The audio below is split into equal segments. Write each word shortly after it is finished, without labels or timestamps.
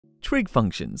Trig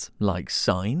functions like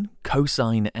sine,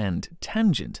 cosine, and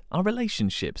tangent are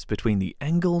relationships between the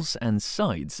angles and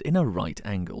sides in a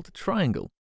right-angled triangle.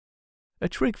 A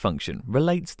trig function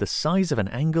relates the size of an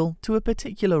angle to a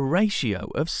particular ratio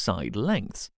of side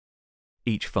lengths.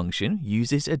 Each function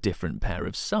uses a different pair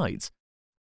of sides.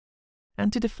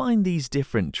 And to define these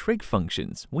different trig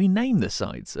functions, we name the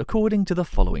sides according to the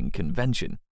following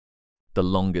convention. The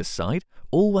longest side,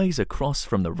 always across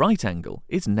from the right angle,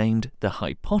 is named the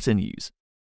hypotenuse.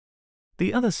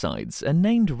 The other sides are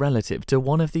named relative to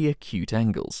one of the acute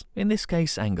angles, in this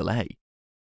case angle A.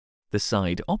 The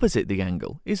side opposite the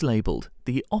angle is labelled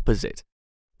the opposite.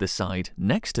 The side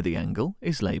next to the angle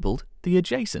is labelled the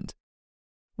adjacent.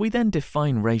 We then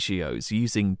define ratios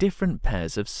using different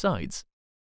pairs of sides.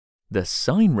 The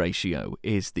sine ratio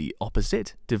is the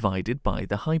opposite divided by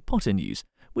the hypotenuse,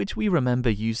 which we remember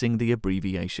using the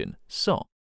abbreviation SOH.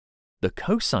 The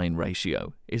cosine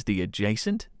ratio is the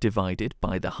adjacent divided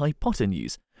by the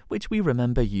hypotenuse, which we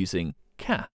remember using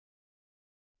CAH.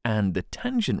 And the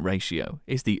tangent ratio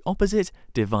is the opposite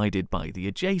divided by the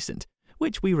adjacent,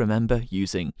 which we remember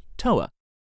using TOA.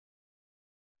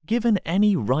 Given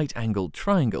any right-angled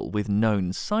triangle with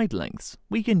known side lengths,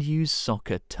 we can use SOH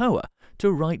CAH TOA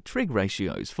to write trig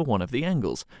ratios for one of the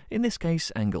angles, in this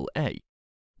case angle A.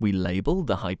 We label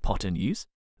the hypotenuse,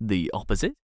 the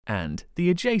opposite, and the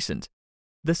adjacent.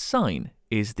 The sine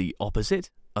is the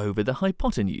opposite over the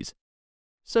hypotenuse.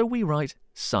 So we write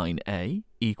sine A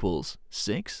equals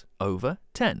 6 over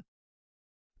 10.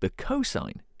 The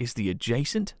cosine is the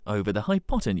adjacent over the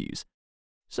hypotenuse.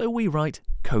 So we write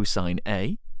cosine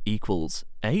A equals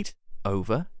 8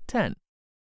 over 10.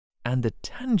 And the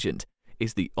tangent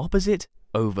is the opposite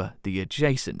over the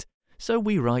adjacent. So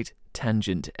we write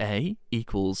tangent A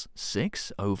equals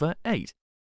 6 over 8.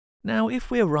 Now, if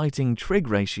we're writing trig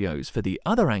ratios for the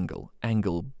other angle,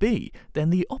 angle B, then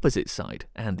the opposite side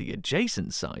and the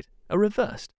adjacent side are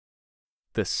reversed.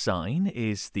 The sine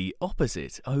is the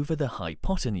opposite over the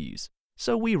hypotenuse,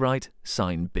 so we write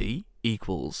sine B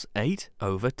equals 8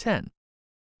 over 10.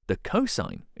 The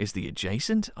cosine is the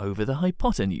adjacent over the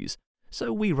hypotenuse,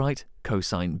 so we write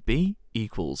cosine B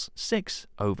equals 6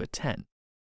 over 10.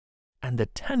 And the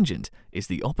tangent is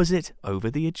the opposite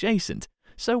over the adjacent,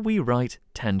 so we write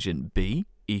tangent B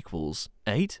equals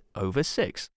 8 over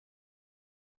 6.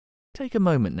 Take a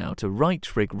moment now to write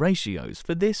trig ratios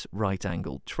for this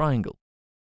right-angled triangle.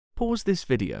 Pause this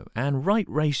video and write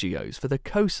ratios for the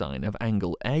cosine of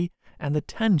angle A and the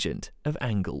tangent of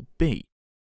angle B.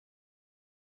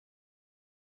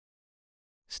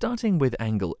 Starting with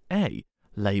angle A,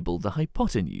 label the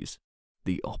hypotenuse,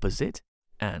 the opposite,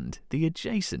 and the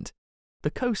adjacent.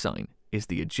 The cosine is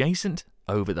the adjacent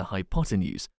over the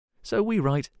hypotenuse, so we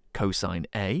write cosine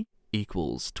A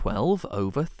equals 12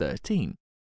 over 13.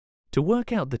 To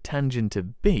work out the tangent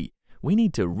of B, we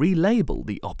need to relabel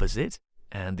the opposite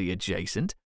and the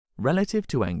adjacent relative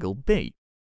to angle B.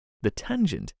 The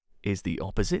tangent is the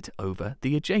opposite over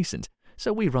the adjacent,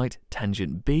 so we write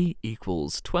tangent B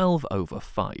equals 12 over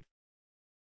 5.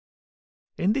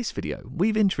 In this video,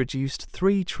 we've introduced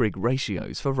 3 trig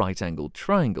ratios for right-angled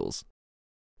triangles: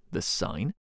 the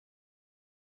sine,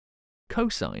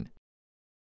 cosine,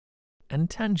 and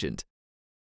tangent.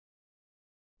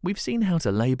 We've seen how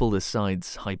to label the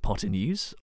sides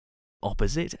hypotenuse,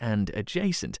 opposite, and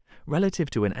adjacent relative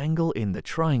to an angle in the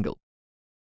triangle.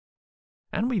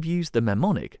 And we've used the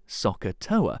mnemonic SOH CAH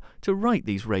TOA to write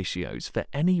these ratios for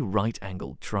any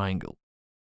right-angled triangle.